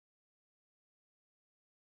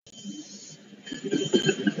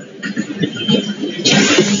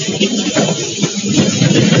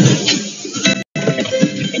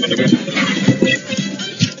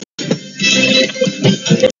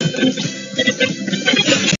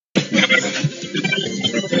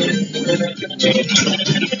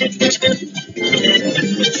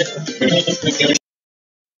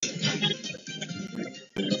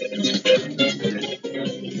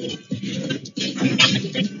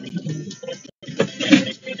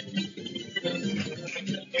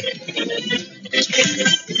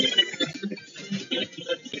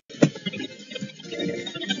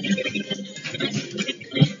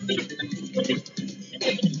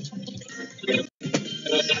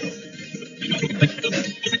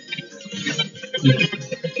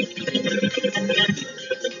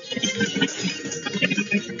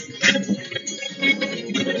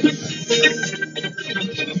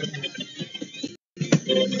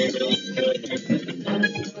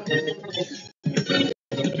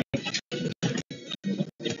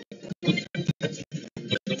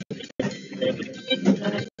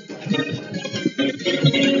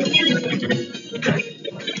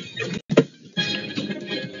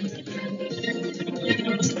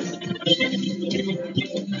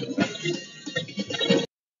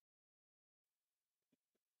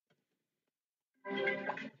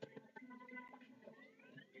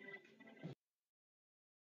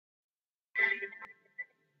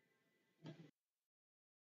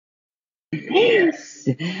Yes.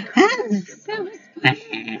 So was fun.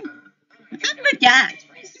 Aber da,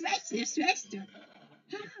 Schwester.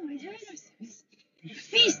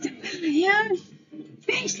 Feest ja.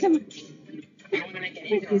 Feest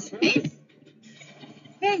Feest.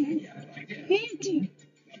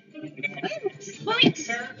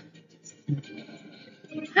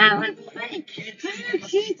 How a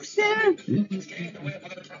pizza.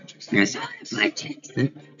 There's all my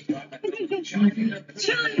Jackson.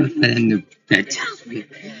 Jonathan, the topic,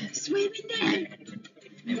 swimming down.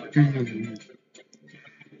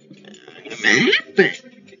 Happen.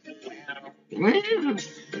 Wow.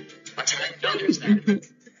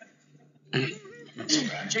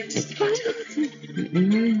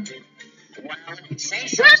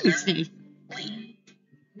 Promise.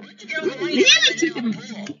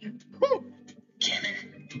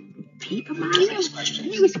 People Mario.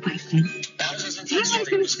 He was a question.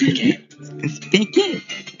 Speaking.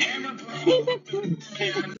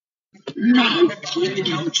 Man. Back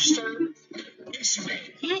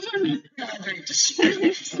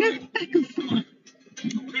and forth.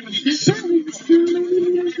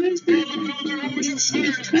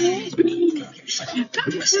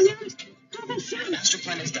 Master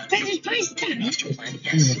plan is done. Master plan,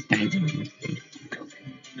 yes.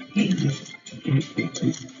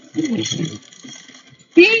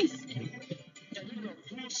 Yes.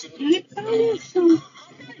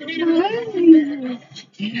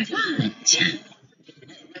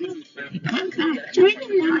 I'm not doing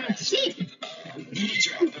my shit.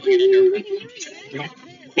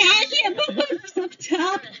 Bad up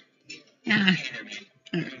top.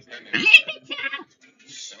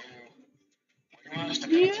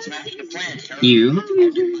 You?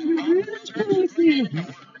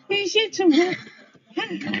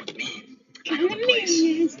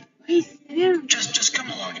 Just come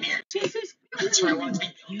along in here. That's where I want to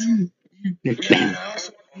be.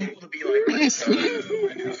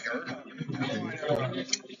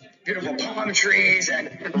 Beautiful palm trees and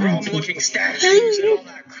Rome-looking statues and all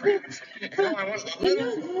that crap. I want a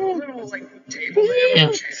little like table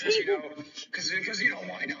and chairs, because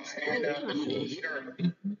why not? And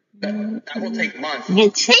that will take months.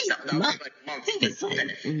 It takes months. Like months to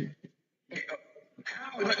finish.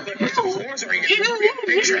 But the floors are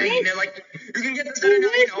big train. They're like, you can get this done in a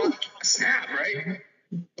snap, right?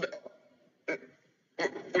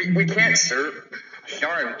 We can't, sir.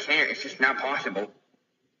 Sorry, we can't. It's just not possible.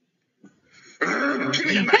 Give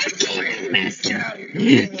me the master. Get out of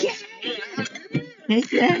here.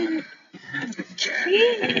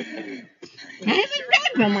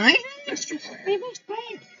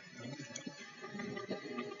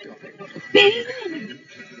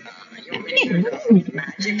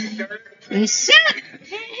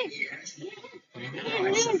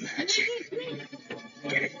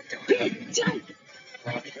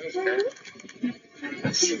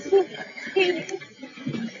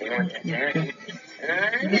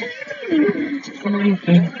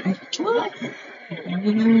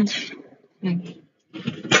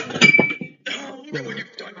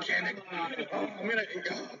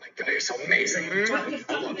 You're so amazing. I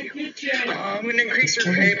love you. I'm going to increase your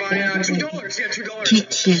pay by $2. Yeah,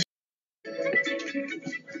 $2.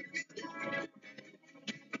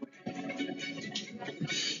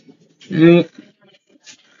 Mm.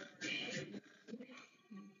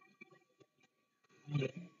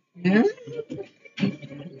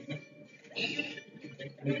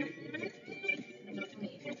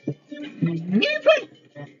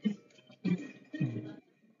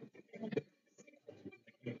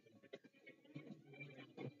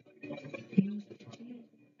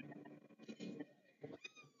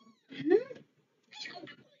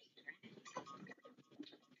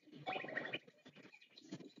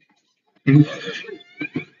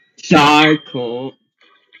 Charcoal.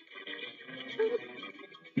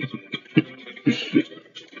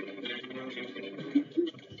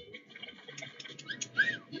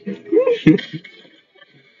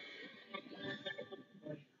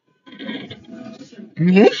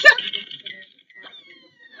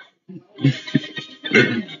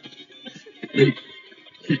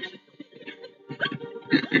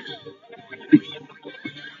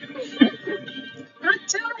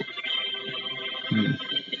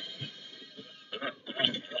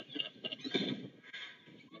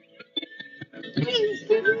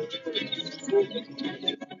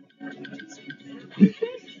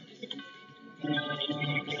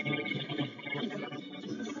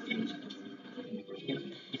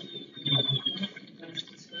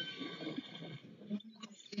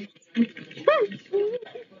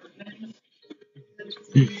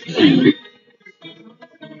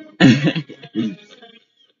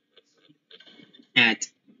 At.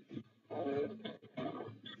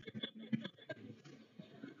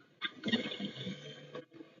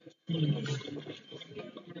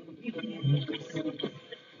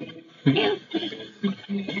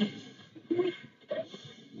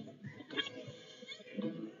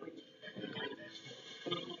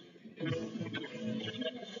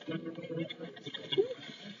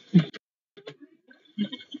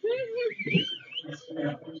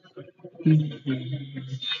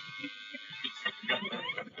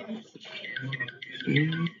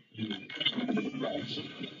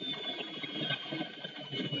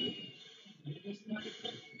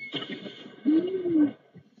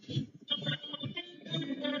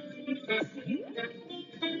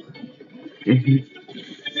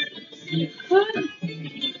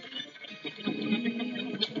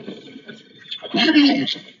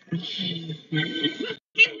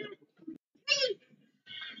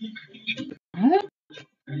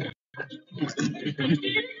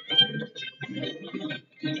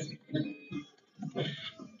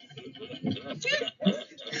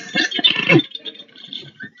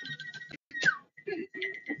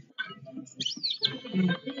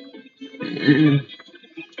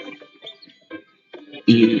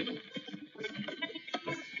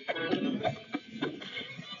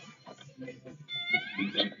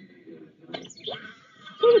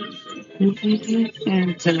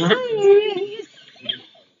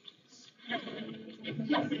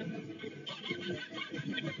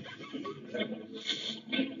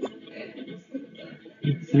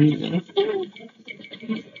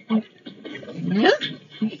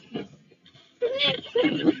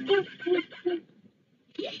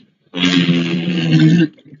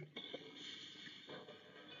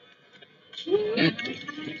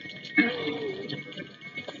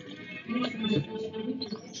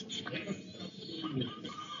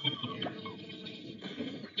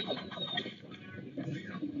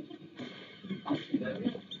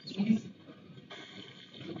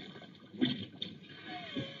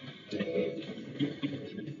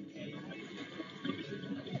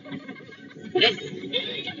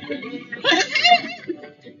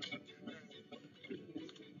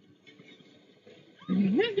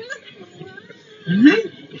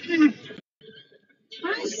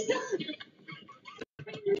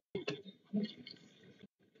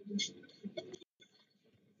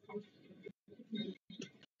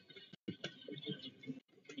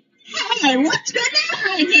 Hey, what's going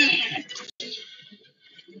on here?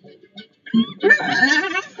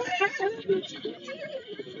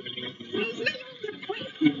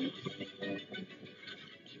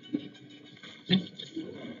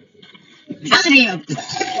 Hurry up.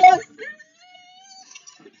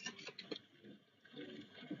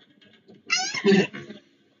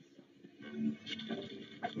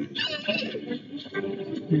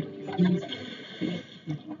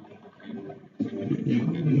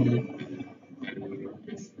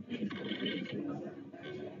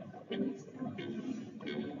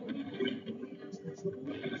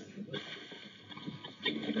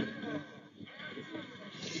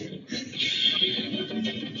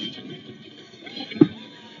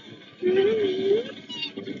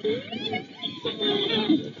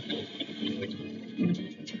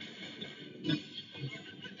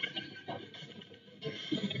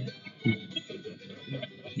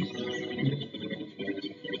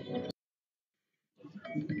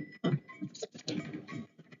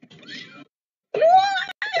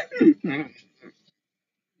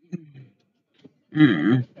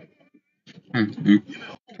 No.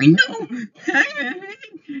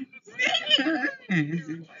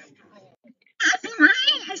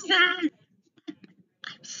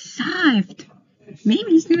 Soft.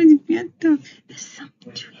 Maybe it's going to be a some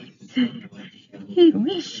dreams he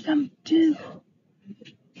wish come true.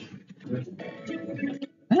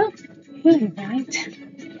 Well, you're right.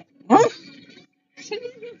 Oh.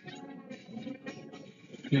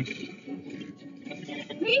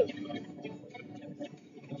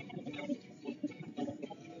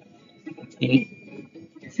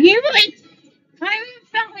 You would. I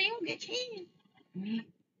felt like you get in.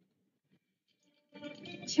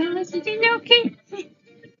 Charles, is it okay?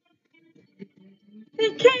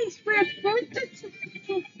 The case where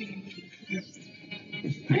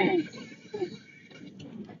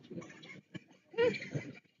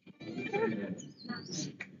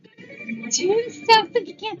two stuff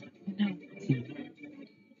again.